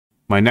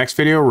My next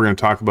video, we're going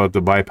to talk about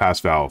the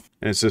bypass valve.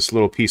 And it's this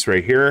little piece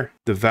right here.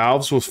 The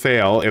valves will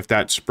fail if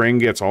that spring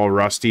gets all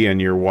rusty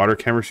and your water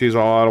chemistry is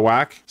all out of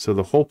whack. So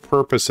the whole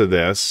purpose of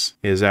this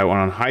is that when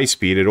on high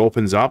speed, it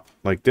opens up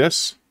like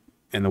this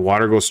and the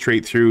water goes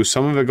straight through.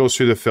 Some of it goes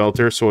through the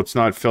filter, so it's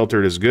not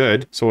filtered as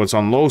good. So it's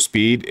on low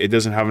speed. It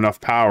doesn't have enough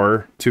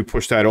power to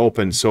push that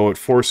open. So it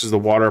forces the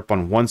water up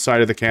on one side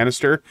of the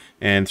canister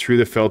and through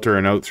the filter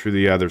and out through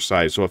the other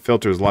side. So it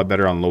filters a lot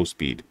better on low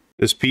speed.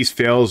 This piece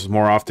fails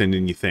more often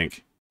than you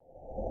think.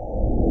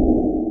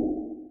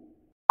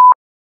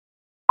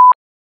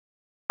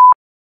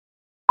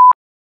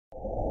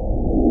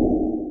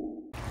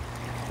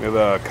 We have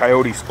a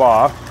Coyote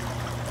Spa.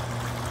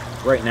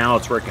 Right now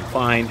it's working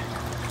fine.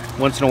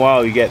 Once in a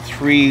while you get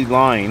 3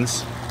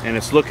 lines and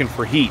it's looking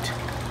for heat.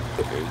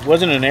 It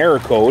wasn't an error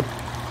code.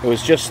 It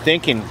was just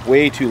thinking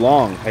way too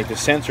long. Like the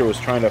sensor was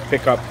trying to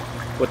pick up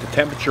what the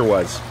temperature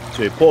was.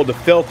 So we pulled the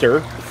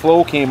filter, the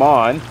flow came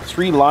on,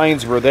 3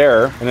 lines were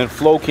there, and then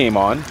flow came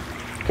on.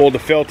 Pulled the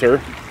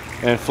filter,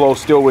 and flow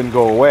still wouldn't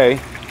go away.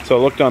 So I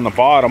looked on the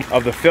bottom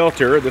of the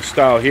filter, this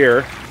style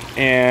here,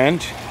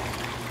 and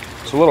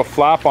it's a little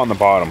flap on the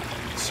bottom.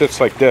 It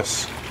sits like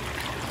this,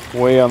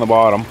 way on the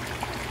bottom.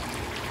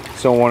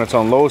 So when it's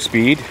on low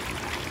speed,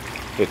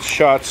 it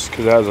shuts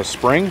because it has a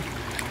spring.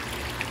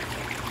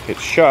 It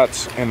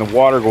shuts and the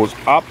water goes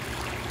up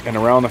and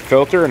around the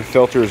filter, and the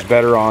filter is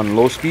better on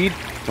low speed.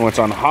 And when it's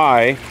on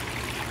high,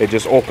 it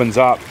just opens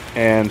up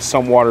and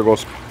some water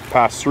goes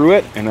past through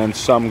it and then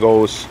some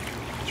goes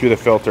through the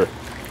filter.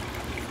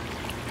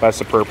 That's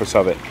the purpose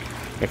of it.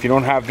 If you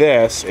don't have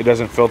this, it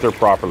doesn't filter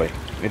properly.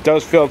 It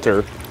does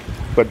filter,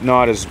 but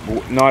not as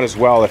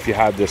well if you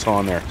had this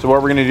on there. So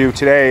what we're gonna do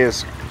today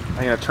is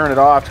I'm gonna turn it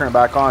off, turn it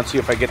back on, see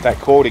if I get that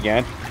code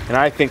again. And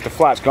I think the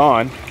flat's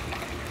gone.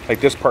 Like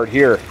this part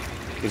here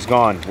is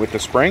gone with the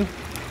spring.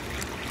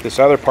 This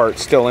other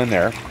part's still in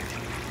there.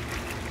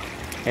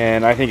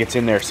 And I think it's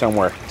in there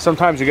somewhere.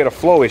 Sometimes you get a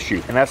flow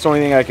issue, and that's the only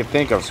thing I can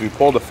think of. So we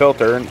pulled the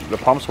filter and the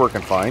pump's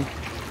working fine.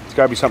 It's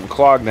gotta be something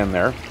clogged in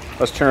there.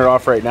 Let's turn it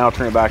off right now,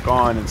 turn it back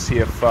on, and see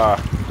if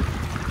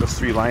those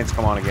 3 lines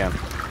come on again.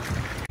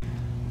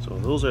 So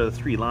those are the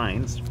 3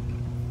 lines.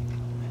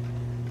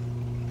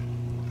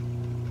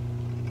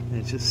 And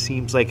it just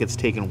seems like it's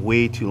taken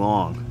way too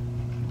long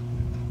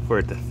for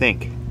it to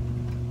think.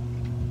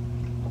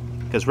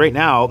 Because right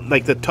now,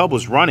 like the tub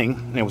was running,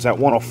 and it was at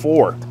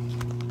 104.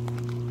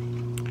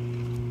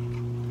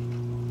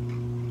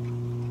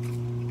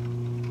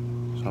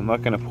 So I'm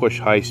not going to push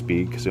high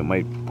speed because it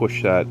might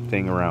push that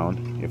thing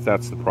around if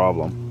that's the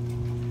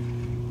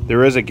problem.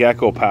 There is a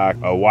Gecko pack,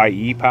 a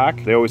YE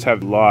pack. They always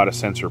have a lot of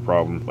sensor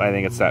problems. I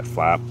think it's that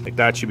flap. Like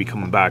that should be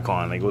coming back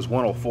on. Like it was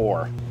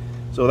 104.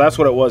 So that's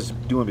what it was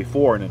doing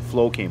before, and then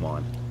flow came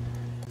on.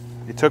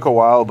 It took a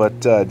while,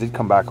 but it did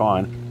come back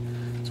on.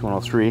 It's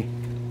 103.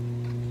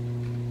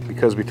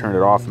 Because we turned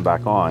it off and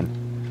back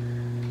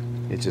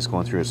on, it's just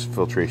going through its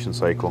filtration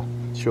cycle.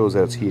 It shows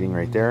that it's heating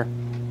right there.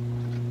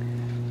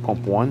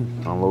 Pump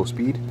 1 on low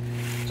speed.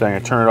 So I'm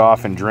going to turn it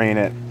off and drain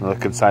it and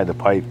look inside the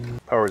pipe.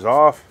 Power's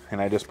off, and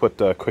I just put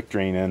the quick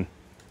drain in.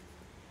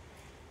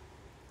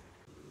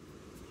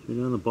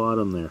 Right on the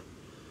bottom there.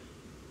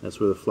 That's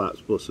where the flap's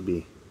supposed to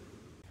be.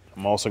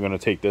 I'm also going to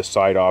take this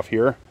side off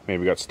here.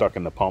 Maybe got stuck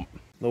in the pump.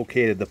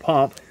 Located the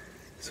pump,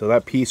 so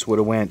that piece would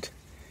have went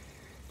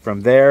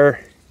from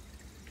there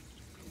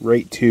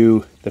right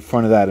to the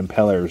front of that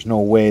impeller. There's no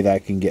way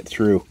that can get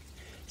through.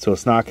 So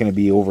it's not going to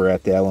be over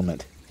at the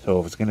element. So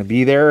if it's going to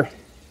be there,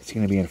 it's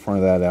going to be in front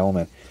of that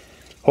element.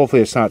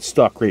 Hopefully it's not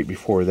stuck right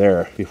before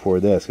there, before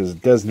this, because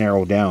it does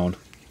narrow down.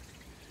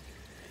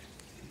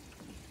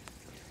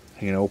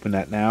 I'm going to open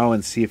that now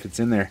and see if it's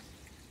in there.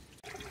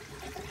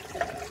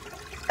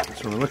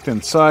 So we looked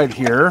inside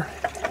here,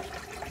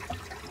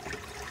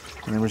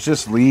 and there was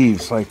just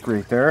leaves, like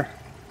right there.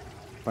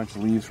 A bunch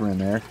of leaves were in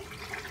there.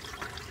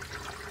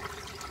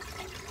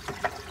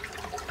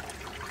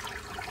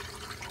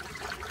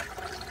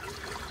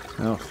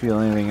 I don't feel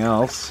anything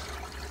else.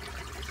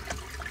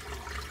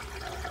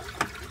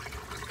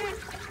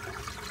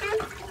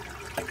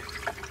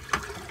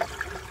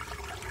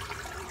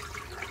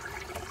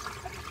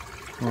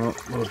 Well,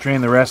 we'll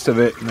drain the rest of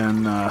it, and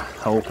then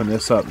I'll open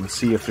this up and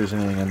see if there's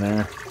anything in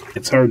there.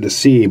 It's hard to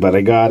see, but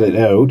I got it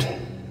out.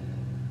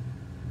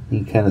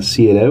 You can kind of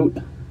see it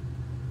out.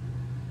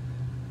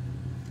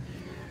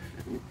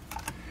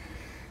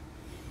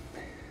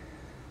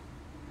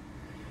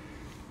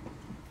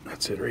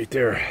 That's it right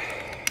there.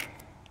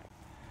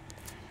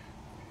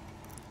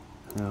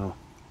 Now,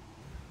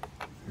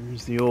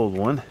 here's the old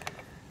one.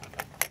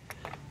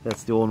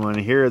 That's the old one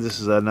here. This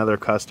is another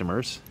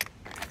customer's.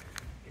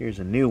 Here's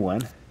a new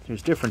one.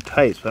 There's different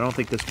types, but I don't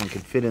think this one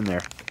can fit in there.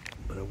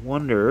 But I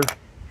wonder,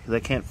 because I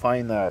can't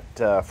find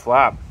that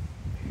flap,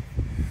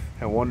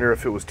 I wonder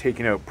if it was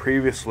taken out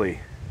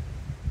previously.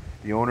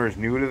 The owner is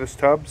new to this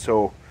tub,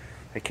 so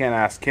I can't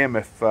ask him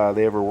if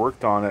they ever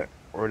worked on it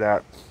or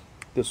that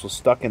this was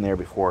stuck in there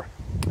before.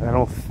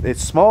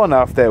 It's small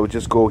enough that it would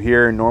just go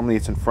here, and normally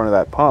it's in front of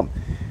that pump.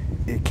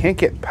 it can't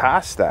get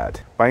past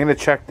that. But I'm going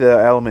to check the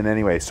element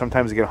anyway.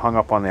 Sometimes I get hung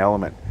up on the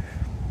element.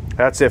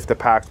 That's if the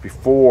pack's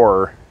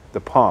before the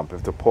pump.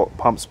 If the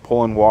pump's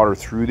pulling water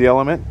through the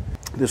element.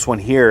 This one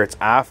here, it's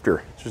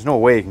after. There's no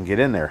way it can get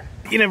in there.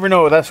 You never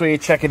know. That's why you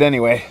check it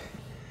anyway.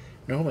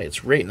 Normally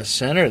it's right in the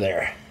center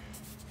there.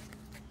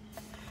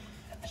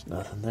 There's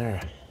nothing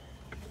there.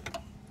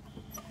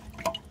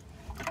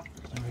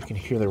 You can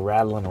hear the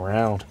rattling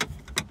around.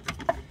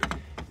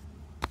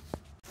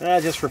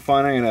 Just for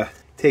fun, I'm going to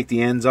take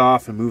the ends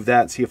off and move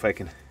that and see if I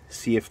can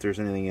see if there's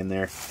anything in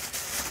there.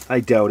 I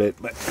doubt it,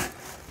 but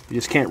you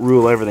just can't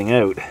rule everything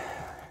out.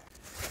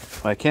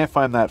 I can't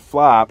find that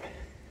flap,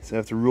 so I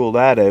have to rule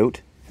that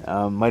out.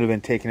 Might have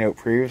been taken out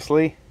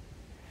previously,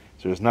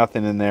 so there's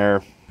nothing in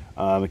there.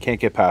 It can't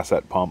get past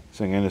that pump,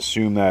 so I'm going to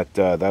assume that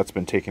that's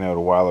been taken out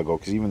a while ago,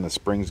 because even the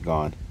spring's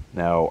gone.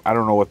 Now, I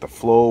don't know what the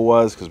flow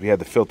was, because we had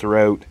the filter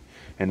out,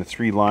 and the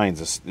 3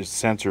 lines, it's a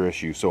sensor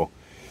issue, so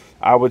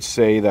I would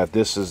say that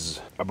this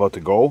is about to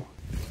go.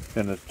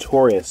 The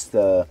notorious,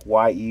 the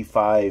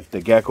YE5,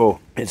 the Gecko,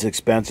 it's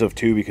expensive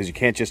too, because you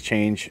can't just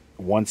change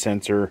one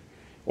sensor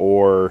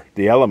or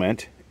the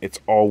element. It's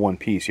all one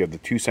piece. You have the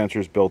 2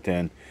 sensors built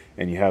in,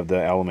 and you have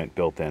the element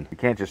built in. You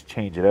can't just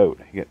change it out.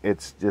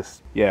 It's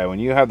just, yeah, when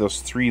you have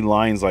those 3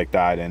 lines like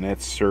that, and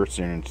it's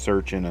searching and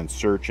searching and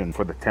searching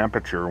for the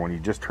temperature when you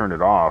just turn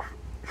it off,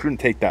 it shouldn't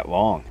take that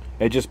long.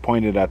 It just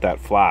pointed at that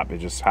flap. It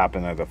just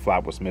happened that the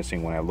flap was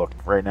missing when I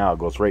looked. Right now it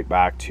goes right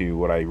back to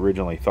what I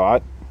originally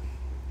thought.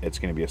 It's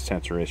going to be a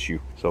sensor issue.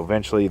 So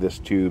eventually this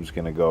tube's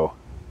going to go.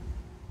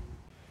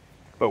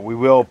 But we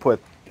will put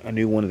a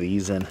new one of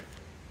these in.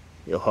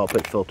 It'll help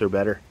it filter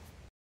better.